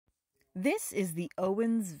This is the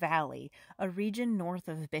Owens Valley, a region north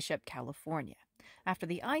of Bishop, California. After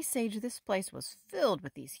the Ice Age, this place was filled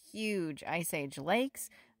with these huge Ice Age lakes,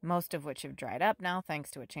 most of which have dried up now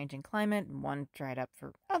thanks to a changing climate, and one dried up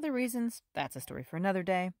for other reasons. That's a story for another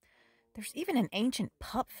day. There's even an ancient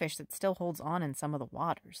pupfish that still holds on in some of the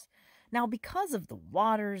waters. Now, because of the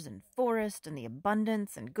waters and forest and the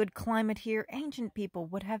abundance and good climate here, ancient people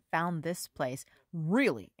would have found this place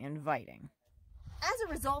really inviting. As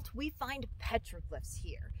a result, we find petroglyphs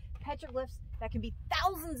here. Petroglyphs that can be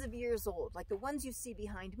thousands of years old, like the ones you see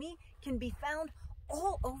behind me, can be found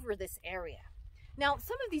all over this area. Now,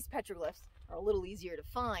 some of these petroglyphs are a little easier to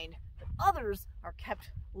find, but others are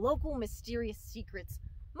kept local mysterious secrets,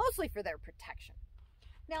 mostly for their protection.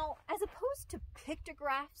 Now, as opposed to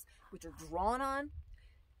pictographs, which are drawn on,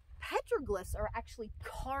 petroglyphs are actually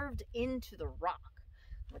carved into the rock.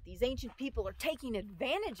 What these ancient people are taking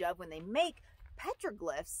advantage of when they make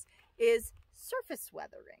petroglyphs is surface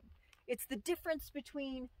weathering. It's the difference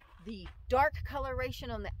between the dark coloration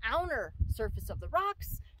on the outer surface of the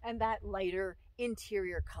rocks and that lighter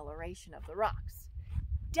interior coloration of the rocks.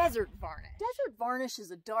 Desert varnish. Desert varnish is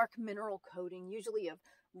a dark mineral coating, usually of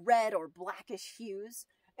red or blackish hues,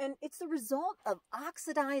 and it's the result of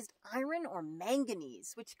oxidized iron or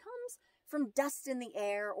manganese, which comes from dust in the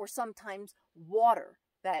air or sometimes water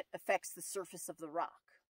that affects the surface of the rock.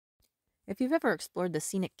 If you've ever explored the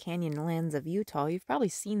scenic canyon lands of Utah, you've probably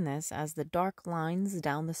seen this as the dark lines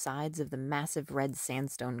down the sides of the massive red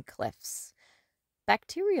sandstone cliffs.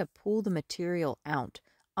 Bacteria pull the material out,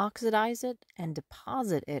 oxidize it, and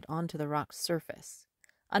deposit it onto the rock's surface.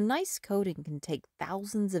 A nice coating can take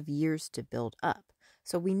thousands of years to build up,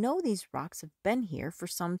 so we know these rocks have been here for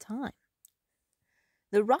some time.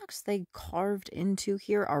 The rocks they carved into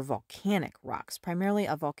here are volcanic rocks, primarily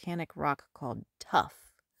a volcanic rock called tuff.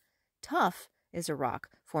 Tuff is a rock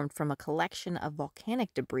formed from a collection of volcanic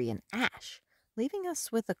debris and ash, leaving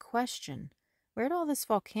us with a question. Where'd all this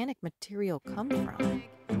volcanic material come from?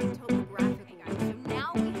 Topographic guys. So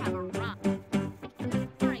now we have a rock.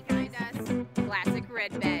 Right behind us, classic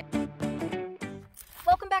red bed.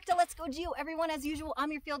 Welcome back to Let's Go Geo, everyone. As usual,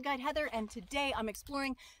 I'm your field guide, Heather, and today I'm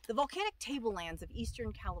exploring the volcanic tablelands of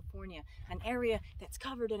Eastern California, an area that's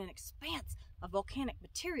covered in an expanse of volcanic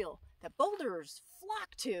material that boulderers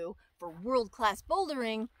flock to for world-class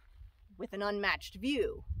bouldering with an unmatched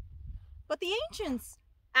view. But the ancients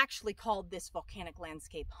actually called this volcanic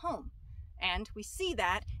landscape home, and we see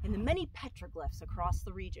that in the many petroglyphs across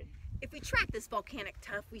the region. If we track this volcanic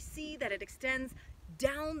tuff, we see that it extends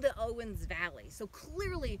down the Owens Valley. So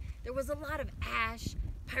clearly there was a lot of ash,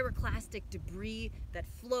 pyroclastic debris that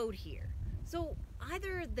flowed here. So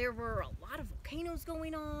either there were a lot of volcanoes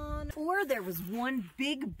going on, or there was one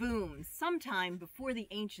big boom sometime before the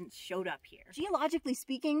ancients showed up here. Geologically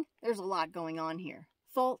speaking, there's a lot going on here.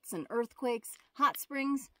 Faults and earthquakes, hot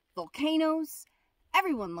springs, volcanoes.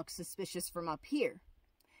 Everyone looks suspicious from up here.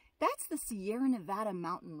 That's the Sierra Nevada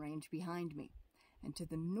mountain range behind me. And to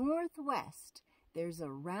the northwest, there's a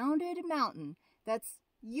rounded mountain that's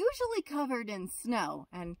usually covered in snow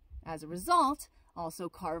and, as a result, also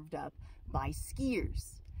carved up by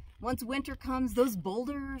skiers. Once winter comes, those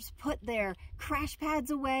boulders put their crash pads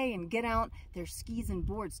away and get out their skis and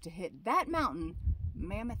boards to hit that mountain,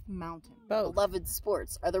 Mammoth Mountain. Both beloved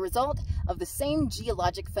sports are the result of the same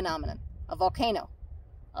geologic phenomenon, a volcano,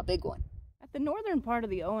 a big one. At the northern part of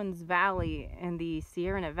the Owens Valley in the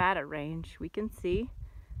Sierra Nevada range, we can see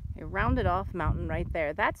a rounded off mountain right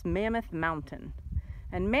there. That's Mammoth Mountain.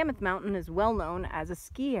 And Mammoth Mountain is well known as a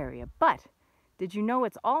ski area, but did you know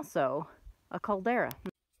it's also a caldera?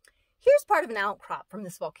 Here's part of an outcrop from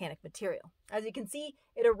this volcanic material. As you can see,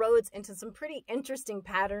 it erodes into some pretty interesting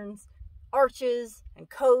patterns, arches and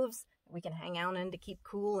coves that we can hang out in to keep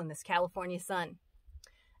cool in this California sun.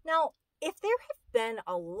 Now, if there have been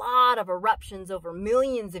a lot of eruptions over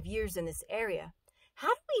millions of years in this area, how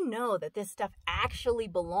do we know that this stuff actually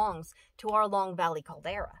belongs to our Long Valley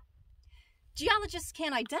caldera? Geologists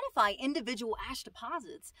can identify individual ash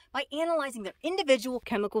deposits by analyzing their individual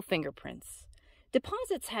chemical fingerprints.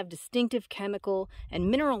 Deposits have distinctive chemical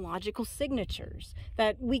and mineralogical signatures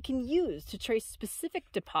that we can use to trace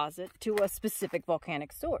specific deposit to a specific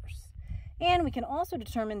volcanic source. And we can also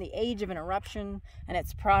determine the age of an eruption and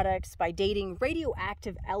its products by dating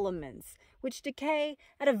radioactive elements, which decay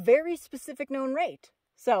at a very specific known rate.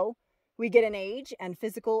 So we get an age and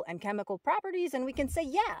physical and chemical properties, and we can say,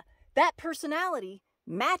 yeah, that personality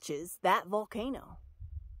matches that volcano.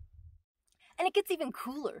 And it gets even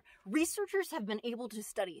cooler. Researchers have been able to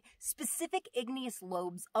study specific igneous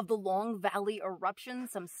lobes of the Long Valley eruption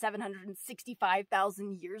some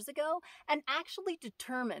 765,000 years ago and actually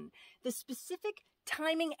determine the specific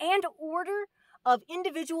timing and order of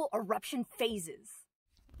individual eruption phases.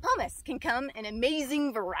 Pumice can come in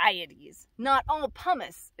amazing varieties. Not all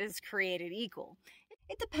pumice is created equal.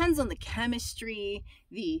 It depends on the chemistry,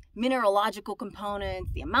 the mineralogical components,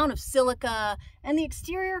 the amount of silica, and the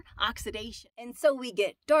exterior oxidation. And so we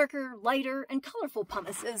get darker, lighter, and colorful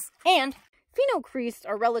pumices. And phenocrests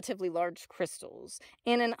are relatively large crystals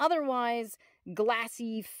in an otherwise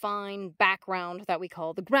glassy, fine background that we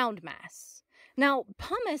call the ground mass. Now,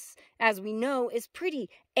 pumice, as we know, is pretty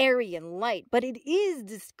airy and light, but it is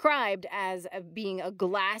described as being a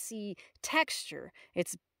glassy texture.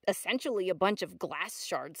 It's essentially a bunch of glass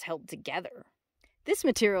shards held together. This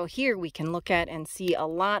material here we can look at and see a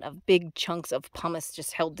lot of big chunks of pumice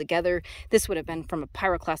just held together. This would have been from a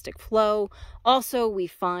pyroclastic flow. Also, we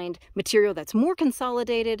find material that's more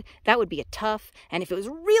consolidated. That would be a tuff. And if it was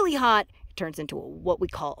really hot, it turns into what we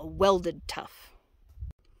call a welded tuff.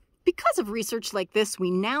 Because of research like this, we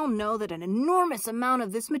now know that an enormous amount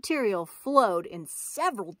of this material flowed in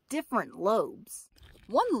several different lobes.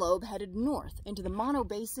 One lobe headed north into the Mono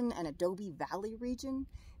Basin and Adobe Valley region.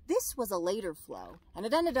 This was a later flow, and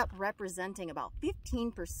it ended up representing about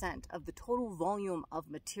 15% of the total volume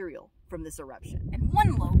of material from this eruption. And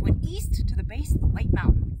one lobe went east to the base of the White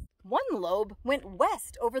Mountains. One lobe went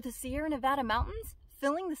west over the Sierra Nevada mountains,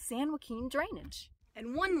 filling the San Joaquin drainage.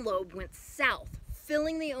 And one lobe went south,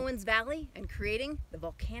 filling the Owens Valley and creating the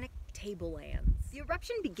volcanic tablelands. The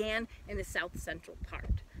eruption began in the south-central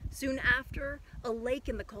part. Soon after, a lake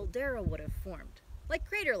in the Caldera would have formed, like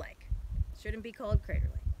Crater Lake. Shouldn't be called Crater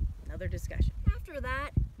Lake. Another discussion. After that,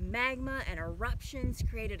 magma and eruptions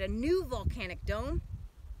created a new volcanic dome,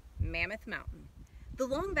 Mammoth Mountain. The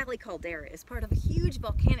Long Valley Caldera is part of a huge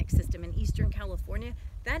volcanic system in eastern California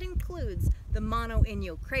that includes the Mono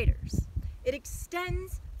Inyo craters. It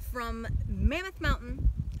extends from Mammoth Mountain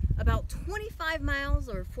about 25 miles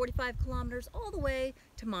or 45 kilometers all the way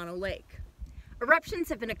to Mono Lake. Eruptions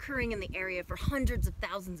have been occurring in the area for hundreds of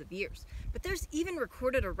thousands of years, but there's even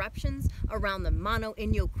recorded eruptions around the Mono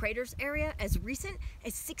Inyo craters area as recent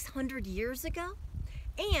as 600 years ago.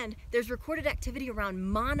 And there's recorded activity around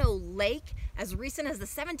Mono Lake as recent as the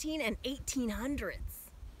 1700s and 1800s.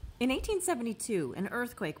 In 1872, an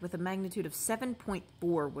earthquake with a magnitude of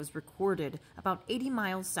 7.4 was recorded about 80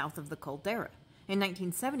 miles south of the Caldera. In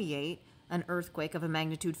 1978, an earthquake of a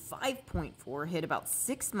magnitude 5.4 hit about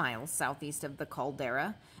 6 miles southeast of the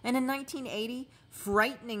Caldera, and in 1980,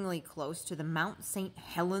 frighteningly close to the Mount St.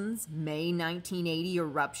 Helens May 1980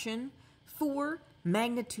 eruption, 4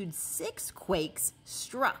 magnitude 6 quakes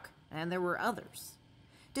struck, and there were others.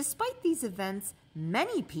 Despite these events,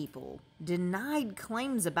 many people denied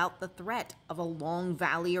claims about the threat of a Long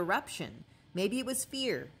Valley eruption. Maybe it was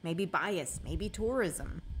fear, maybe bias, maybe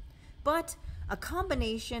tourism. But a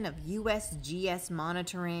combination of USGS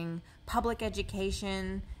monitoring, public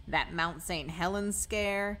education, that Mount St. Helens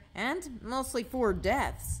scare, and mostly 4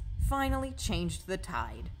 deaths finally changed the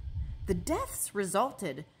tide. The deaths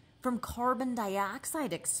resulted from carbon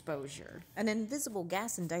dioxide exposure, an invisible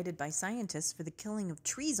gas indicted by scientists for the killing of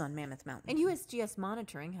trees on Mammoth Mountain. And USGS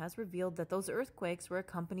monitoring has revealed that those earthquakes were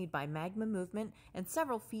accompanied by magma movement and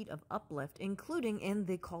several feet of uplift, including in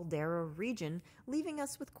the Caldera region, leaving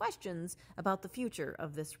us with questions about the future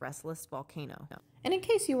of this restless volcano. And in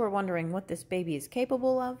case you were wondering what this baby is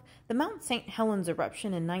capable of, the Mount St. Helens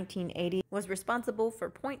eruption in 1980 was responsible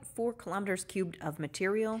for 0.4 kilometers cubed of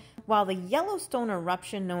material, while the Yellowstone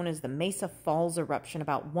eruption, known as the Mesa Falls eruption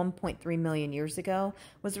about 1.3 million years ago,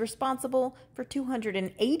 was responsible for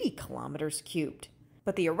 280 kilometers cubed.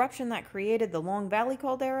 But the eruption that created the Long Valley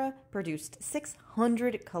Caldera produced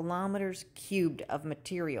 600 kilometers cubed of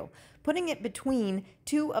material, putting it between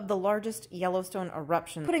 2 of the largest Yellowstone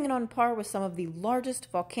eruptions, putting it on par with some of the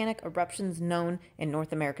largest volcanic eruptions known in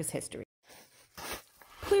North America's history.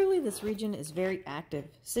 Clearly, this region is very active,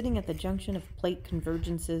 sitting at the junction of plate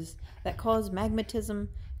convergences that cause magmatism,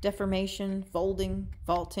 deformation, folding,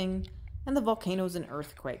 faulting, and the volcanoes and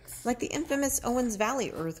earthquakes. Like the infamous Owens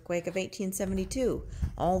Valley earthquake of 1872,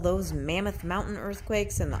 all those Mammoth Mountain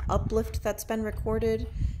earthquakes and the uplift that's been recorded,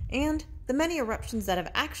 and the many eruptions that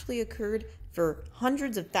have actually occurred for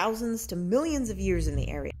hundreds of thousands to millions of years in the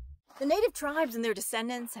area. The native tribes and their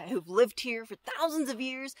descendants who've lived here for thousands of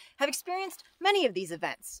years have experienced many of these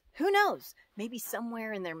events. Who knows? Maybe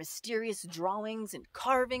somewhere in their mysterious drawings and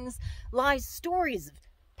carvings lies stories of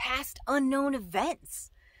past unknown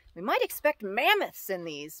events. We might expect mammoths in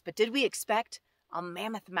these, but did we expect a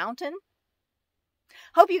Mammoth Mountain?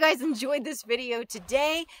 Hope you guys enjoyed this video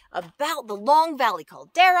today about the Long Valley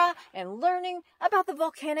Caldera and learning about the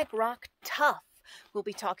volcanic rock tuff. We'll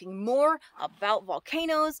be talking more about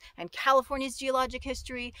volcanoes and California's geologic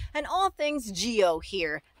history and all things geo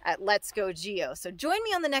here at Let's Go Geo. So join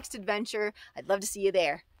me on the next adventure. I'd love to see you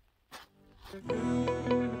there.